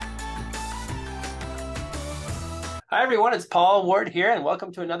Hi, everyone. It's Paul Ward here, and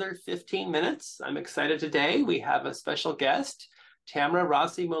welcome to another 15 Minutes. I'm excited today. We have a special guest, Tamara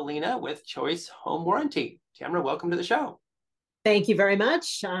Rossi Molina with Choice Home Warranty. Tamara, welcome to the show. Thank you very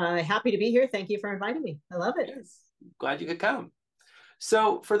much. Happy to be here. Thank you for inviting me. I love it. Yes, glad you could come.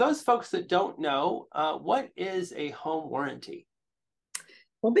 So, for those folks that don't know, what is a home warranty?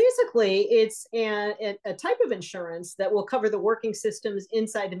 Well, basically, it's a type of insurance that will cover the working systems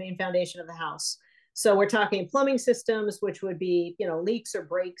inside the main foundation of the house. So we're talking plumbing systems, which would be, leaks or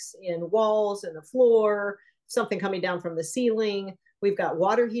breaks in walls and the floor, something coming down from the ceiling. We've got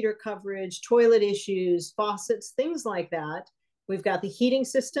water heater coverage, toilet issues, faucets, things like that. We've got the heating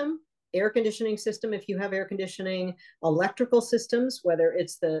system, air conditioning system, if you have air conditioning, electrical systems, whether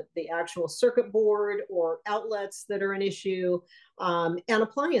it's the actual circuit board or outlets that are an issue, and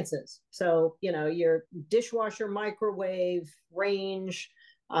appliances. So, your dishwasher, microwave, range,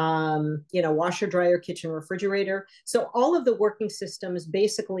 washer, dryer, kitchen, refrigerator. So all of the working systems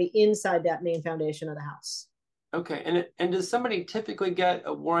basically inside that main foundation of the house. Okay, and does somebody typically get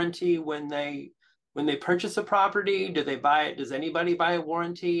a warranty when they purchase a property? Do they buy it? Does anybody buy a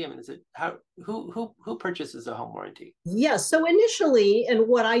warranty? I mean, is it how who purchases a home warranty? Yes. So initially, and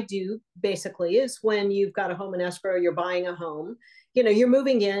what I do basically is when you've got a home in escrow, you're buying a home, you're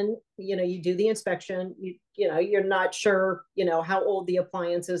moving in, you do the inspection, you're not sure, how old the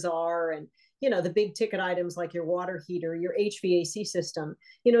appliances are and, the big ticket items like your water heater, your HVAC system,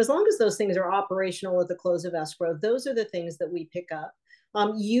 as long as those things are operational at the close of escrow, those are the things that we pick up.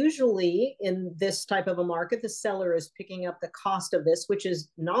 Usually in this type of a market, the seller is picking up the cost of this, which is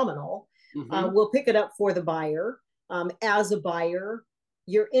nominal. Hmm. We'll pick it up for the buyer. As a buyer,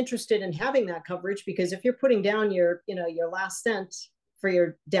 you're interested in having that coverage because if you're putting down your last cent for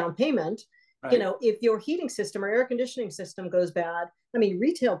your down payment, Right, if your heating system or air conditioning system goes bad, I mean,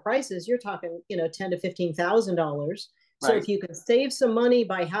 retail prices, you're talking, ten to $15,000. So right. if you can save some money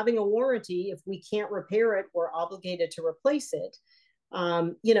by having a warranty, if we can't repair it, we're obligated to replace it.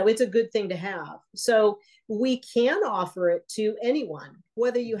 It's a good thing to have. So we can offer it to anyone,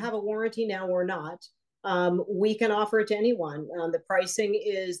 whether you have a warranty now or not. We can offer it to anyone. The pricing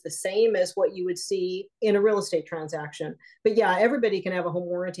is the same as what you would see in a real estate transaction. But yeah, everybody can have a home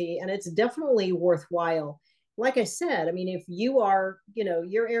warranty, and it's definitely worthwhile. Like I said, I mean, if you are,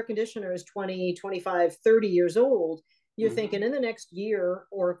 your air conditioner is 20, 25, 30 years old, you're Hmm. thinking in the next year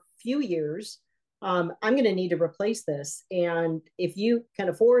or few years, I'm going to need to replace this. And if you can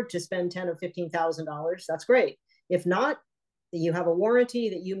afford to spend ten or $15,000, that's great. If not, you have a warranty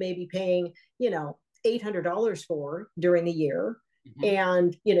that you may be paying, $800 for during the year. Hmm.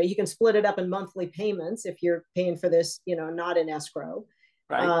 And, you can split it up in monthly payments if you're paying for this, not in escrow.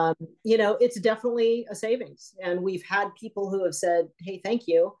 Right. Um, it's definitely a savings. And we've had people who have said, hey, thank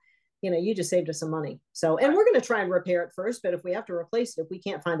you. You just saved us some money. So, and Right. we're going to try and repair it first. But if we have to replace it, if we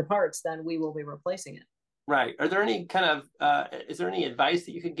can't find the parts, then we will be replacing it. Right. Are there any kind of is there any advice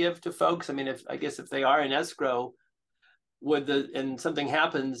that you could give to folks? I mean, if I guess if they are in escrow, would the and something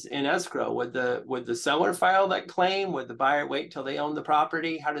happens in escrow, would the seller file that claim? Would the buyer wait till they own the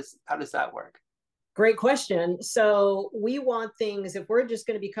property? How does that work? Great question. So we want things, if we're just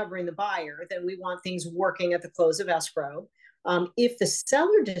going to be covering the buyer, then we want things working at the close of escrow. If the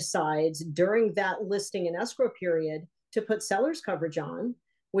seller decides during that listing and escrow period to put seller's coverage on,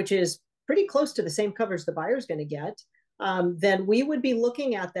 which is pretty close to the same coverage the buyer is going to get, then we would be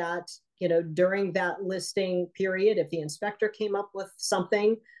looking at that, during that listing period. If the inspector came up with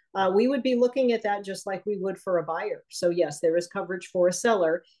something, we would be looking at that just like we would for a buyer. So yes, there is coverage for a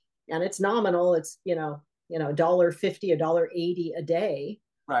seller and it's nominal. It's $1.50, $1.80 a day,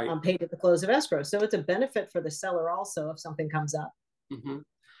 Right. paid at the close of escrow. So it's a benefit for the seller also if something comes up. Hmm.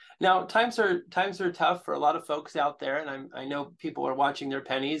 Now, times are tough for a lot of folks out there, and I know people are watching their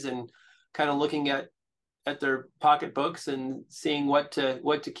pennies and kind of looking at their pocketbooks and seeing what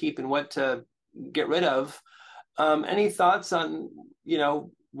to keep and what to get rid of. Any thoughts on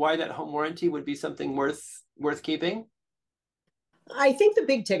why that home warranty would be something worth keeping? I think the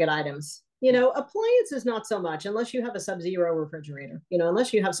big ticket items, appliances, not so much, unless you have a Sub Zero refrigerator,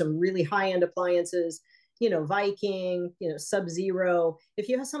 unless you have some really high end appliances, Viking, Sub Zero. If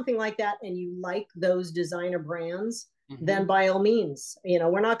you have something like that and you like those designer brands, then Hmm. by all means,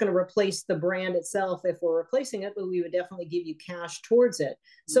 we're not going to replace the brand itself if we're replacing it, but we would definitely give you cash towards it.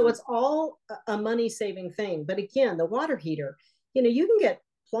 So it's all a money saving thing. But again, the water heater, you can get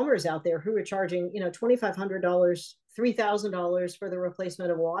plumbers out there who are charging, $2,500, $3,000 for the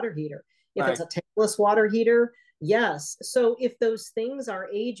replacement of a water heater. If it's Right. a tankless water heater, yes. So if those things are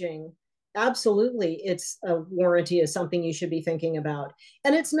aging, Absolutely, it's a warranty is something you should be thinking about.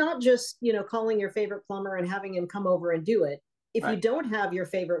 And it's not just, calling your favorite plumber and having him come over and do it. If you Right. don't have your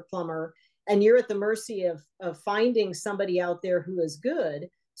favorite plumber and you're at the mercy of finding somebody out there who is good,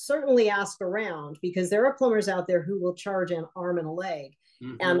 certainly ask around, because there are plumbers out there who will charge an arm and a leg.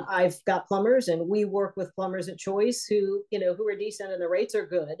 And Hmm. I've got plumbers, and we work with plumbers at Choice who are decent and the rates are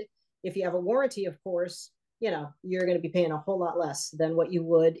good. If you have a warranty, of course, you're going to be paying a whole lot less than what you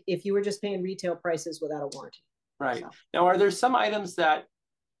would if you were just paying retail prices without a warranty. Right. So, Now, are there some items that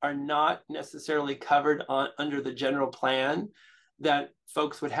are not necessarily covered under the general plan that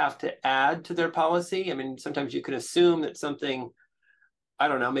folks would have to add to their policy? I mean, sometimes you can assume that something, I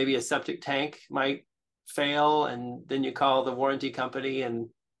don't know, maybe a septic tank might fail, and then you call the warranty company and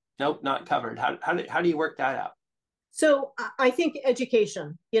nope, not covered. How do you work that out? so I think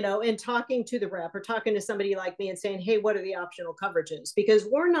education, and talking to the rep or talking to somebody like me and saying, hey, what are the optional coverages? Because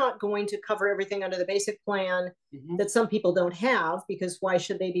we're not going to cover everything under the basic plan Mm-hmm. that some people don't have, because why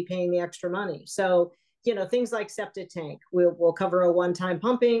should they be paying the extra money? So, things like septic tank, we'll cover a one-time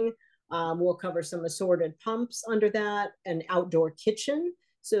pumping. We'll cover some assorted pumps under that, an outdoor kitchen.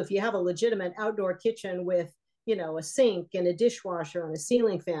 So if you have a legitimate outdoor kitchen with, a sink and a dishwasher and a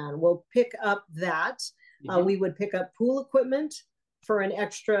ceiling fan, we'll pick up that. Mm-hmm. We would pick up pool equipment for an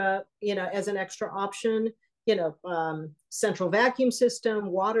extra, as an extra option, central vacuum system,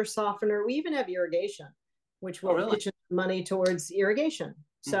 water softener. We even have irrigation, which Oh, will really? pitch money towards irrigation.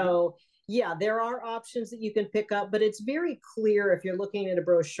 Mm-hmm. So, yeah, there are options that you can pick up, but it's very clear if you're looking at a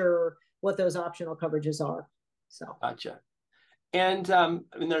brochure what those optional coverages are. So, Gotcha. And I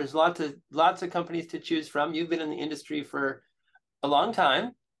mean, there's lots of companies to choose from. You've been in the industry for a long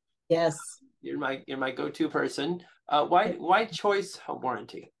time. yes. You're my go-to person. Why Choice Home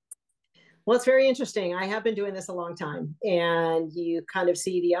Warranty? Well, it's very interesting. I have been doing this a long time, and you kind of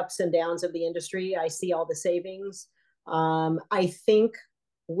see the ups and downs of the industry. I see all the savings. I think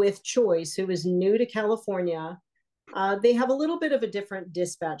with Choice, who is new to California, they have a little bit of a different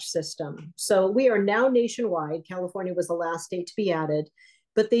dispatch system. So we are now nationwide. California was the last state to be added,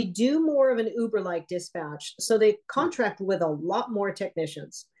 but they do more of an Uber like dispatch. So they contract with a lot more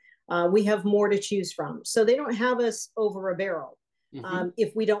technicians. We have more to choose from. So they don't have us over a barrel. Mm-hmm.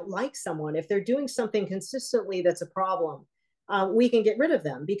 If we don't like someone, if they're doing something consistently that's a problem, we can get rid of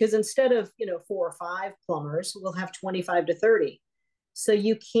them, because instead of 4 or 5 plumbers, we'll have 25 to 30. So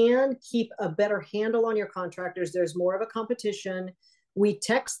you can keep a better handle on your contractors. There's more of a competition. We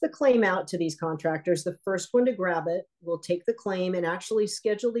text the claim out to these contractors. The first one to grab it will take the claim and actually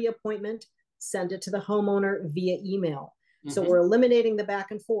schedule the appointment, send it to the homeowner via email. So Mm-hmm. we're eliminating the back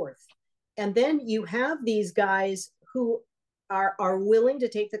and forth. And then you have these guys who are willing to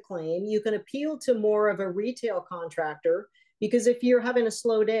take the claim. You can appeal to more of a retail contractor, because if you're having a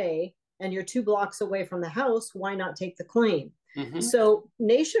slow day and you're 2 blocks away from the house, why not take the claim? Mm-hmm. So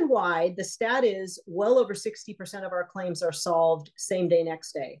nationwide, the stat is well over 60% of our claims are solved same day,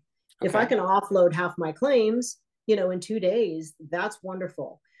 next day. If I Okay. can offload half my claims, in 2 days, that's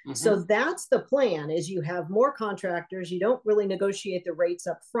wonderful. Mm-hmm. So that's the plan: is you have more contractors. You don't really negotiate the rates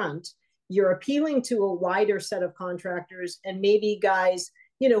up front. You're appealing to a wider set of contractors, and maybe guys,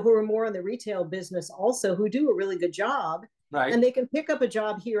 who are more in the retail business also, who do a really good job, and Right. they can pick up a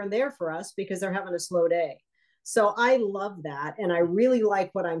job here and there for us because they're having a slow day. So I love that. And I really like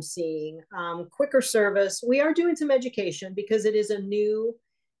what I'm seeing. Quicker service. We are doing some education because it is a new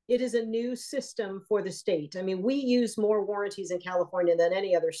system for the state. I mean, we use more warranties in California than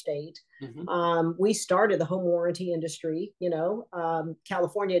any other state. Mm-hmm. We started the home warranty industry,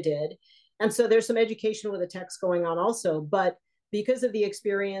 California did. And so there's some education with the text going on also. But because of the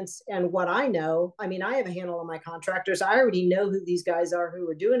experience and what I know, I mean, I have a handle on my contractors. I already know who these guys are who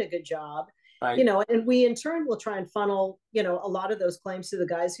are doing a good job. Right. And we in turn will try and funnel, a lot of those claims to the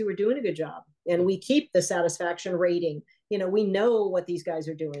guys who are doing a good job. And we keep the satisfaction rating. We know what these guys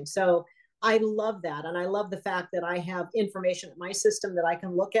are doing. So I love that. And I love the fact that I have information in my system that I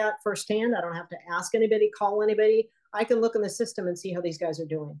can look at firsthand. I don't have to ask anybody, call anybody. I can look in the system and see how these guys are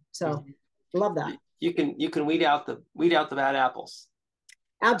doing. So Mm-hmm. love that. You can weed out the bad apples.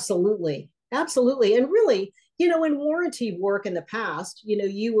 Absolutely. Absolutely. And really, in warranty work in the past,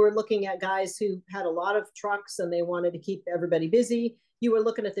 you were looking at guys who had a lot of trucks and they wanted to keep everybody busy. You were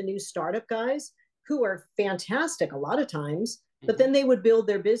looking at the new startup guys who are fantastic a lot of times, but Mm-hmm. then they would build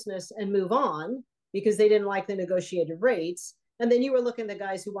their business and move on because they didn't like the negotiated rates. And then you were looking at the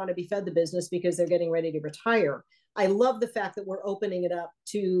guys who want to be fed the business because they're getting ready to retire. I love the fact that we're opening it up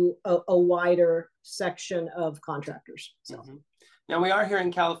to a wider section of contractors. So. Mm-hmm. Now we are here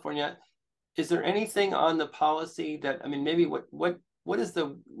in California. Is there anything on the policy that, I mean, maybe what what is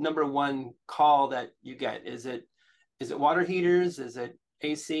the number one call that you get? Is it water heaters? Is it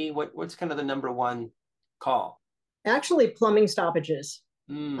AC? What's kind of the number one call? Actually, plumbing stoppages.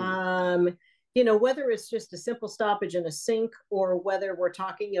 Mm. Um, whether it's just a simple stoppage in a sink or whether we're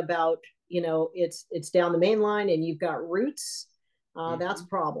talking about, it's down the main line and you've got roots, that's a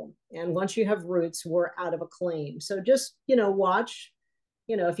problem. And once you have roots, we're out of a claim. So just, watch,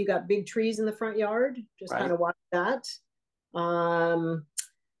 if you got big trees in the front yard, just kind of watch that.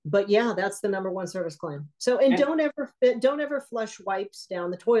 But yeah, that's the number one service claim. So, and don't ever flush wipes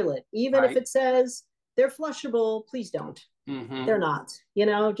down the toilet, even if it says they're flushable. Please don't. They're not.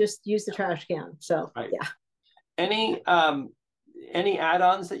 Just use the trash can. So yeah. Any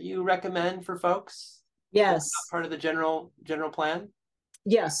add-ons that you recommend for folks? Yes. Part of the general plan.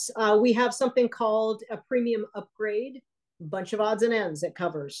 Yes, we have something called a premium upgrade. Bunch of odds and ends it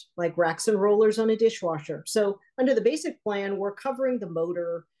covers, like racks and rollers on a dishwasher. So under the basic plan, we're covering the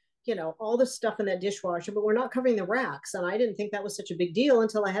motor, all the stuff in that dishwasher, but we're not covering the racks. And I didn't think that was such a big deal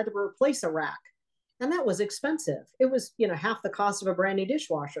until I had to replace a rack. And that was expensive. It was, half the cost of a brand new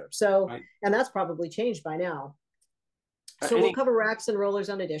dishwasher. So, and that's probably changed by now. So we'll cover racks and rollers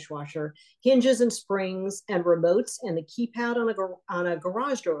on a dishwasher, hinges and springs and remotes, and the keypad on a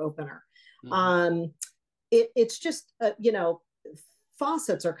garage door opener. It's just,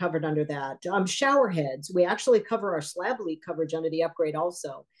 faucets are covered under that. Shower heads. We actually cover our slab leak coverage under the upgrade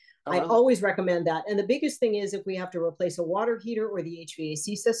also. I always recommend that. And the biggest thing is if we have to replace a water heater or the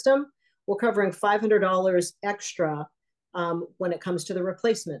HVAC system, we're covering $500 extra when it comes to the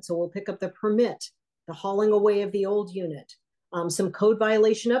replacement. So we'll pick up the permit, the hauling away of the old unit, some code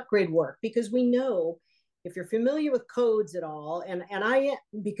violation upgrade work, because we know if you're familiar with codes at all, and I,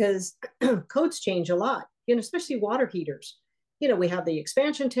 because codes change a lot, especially water heaters. We have the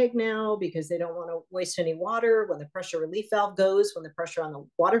expansion tank now because they don't want to waste any water. When the pressure relief valve goes, when the pressure on the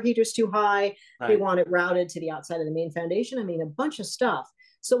water heater is too high, they want it routed to the outside of the main foundation. I mean, a bunch of stuff.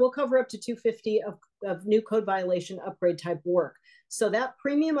 So we'll cover up to $250 of new code violation upgrade type work. So that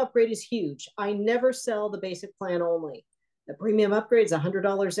premium upgrade is huge. I never sell the basic plan only. The premium upgrade is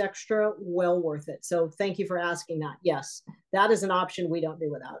 $100 extra, well worth it. So thank you for asking that. Yes, that is an option we don't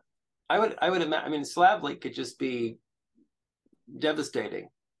do without. I would imagine, I mean, slab leak could just be devastating.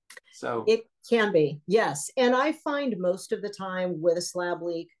 So it can be, yes. And I find most of the time with a slab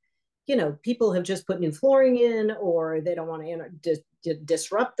leak, people have just put new flooring in, or they don't want to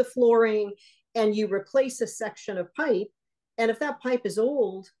disrupt the flooring, and you replace a section of pipe. And if that pipe is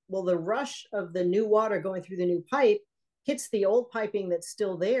old, well, the rush of the new water going through the new pipe hits the old piping that's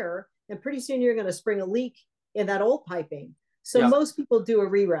still there. And pretty soon you're going to spring a leak in that old piping. So most people do a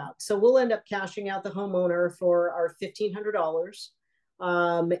reroute. So we'll end up cashing out the homeowner for our $1,500.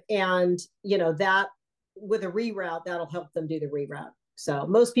 And, that with a reroute, that'll help them do the reroute. So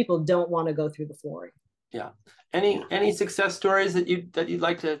most people don't want to go through the flooring. Yeah. Any success stories that you'd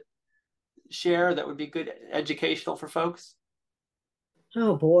like to share that would be good educational for folks?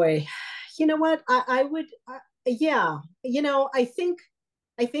 Oh boy. You know what? I would, yeah. I think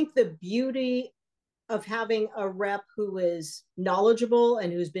the beauty of having a rep who is knowledgeable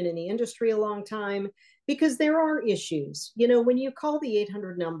and who's been in the industry a long time, because there are issues, when you call the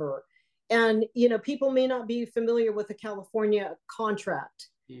 800 number and, people may not be familiar with the California contract.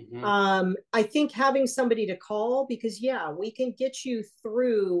 I think having somebody to call, because we can get you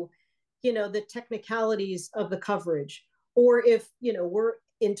through, the technicalities of the coverage, or if, we're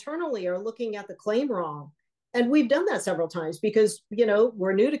internally are looking at the claim wrong. And we've done that several times because,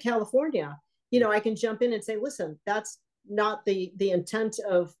 we're new to California. I can jump in and say, listen, that's not the intent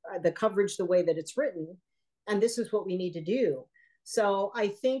of the coverage the way that it's written. And this is what we need to do. So I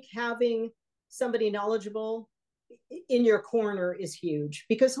think having somebody knowledgeable in your corner is huge,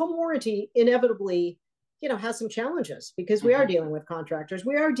 because home warranty inevitably, has some challenges, because we are dealing with contractors.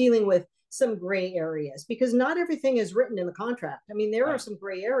 We are dealing with some gray areas, because not everything is written in the contract. I mean, there are some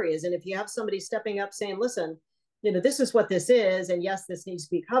gray areas. And if you have somebody stepping up saying, listen, this is what this is, and yes, this needs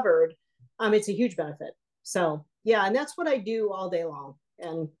to be covered, it's a huge benefit. So yeah, and that's what I do all day long,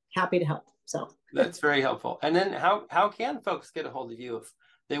 and happy to help. So that's very helpful. And then how can folks get a hold of you if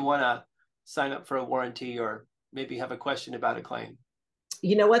they want to sign up for a warranty or maybe have a question about a claim?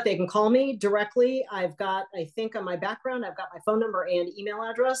 You know what? They can call me directly. I've got, I think on my background, I've got my phone number and email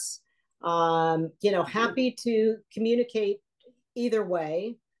address. Happy to communicate either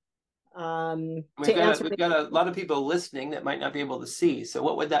way. We've got a lot of people listening that might not be able to see. So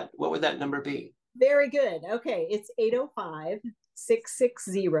what would that number be? Very good. Okay. It's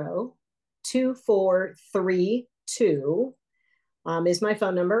 805-660-2432 is my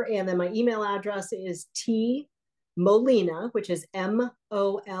phone number. And then my email address is Molina, which is Molina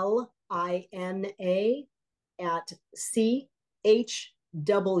at chwpro.com.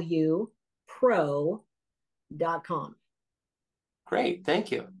 Great,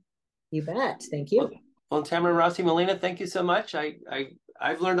 thank you. You bet. Thank you. Well, Tamara Rossi Molina, thank you so much.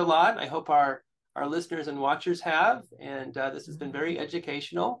 I've learned a lot. I hope our listeners and watchers have, and this has been very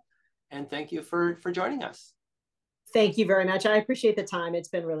educational. And thank you for joining us. Thank you very much. I appreciate the time. It's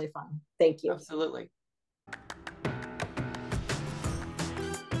been really fun. Thank you. Absolutely.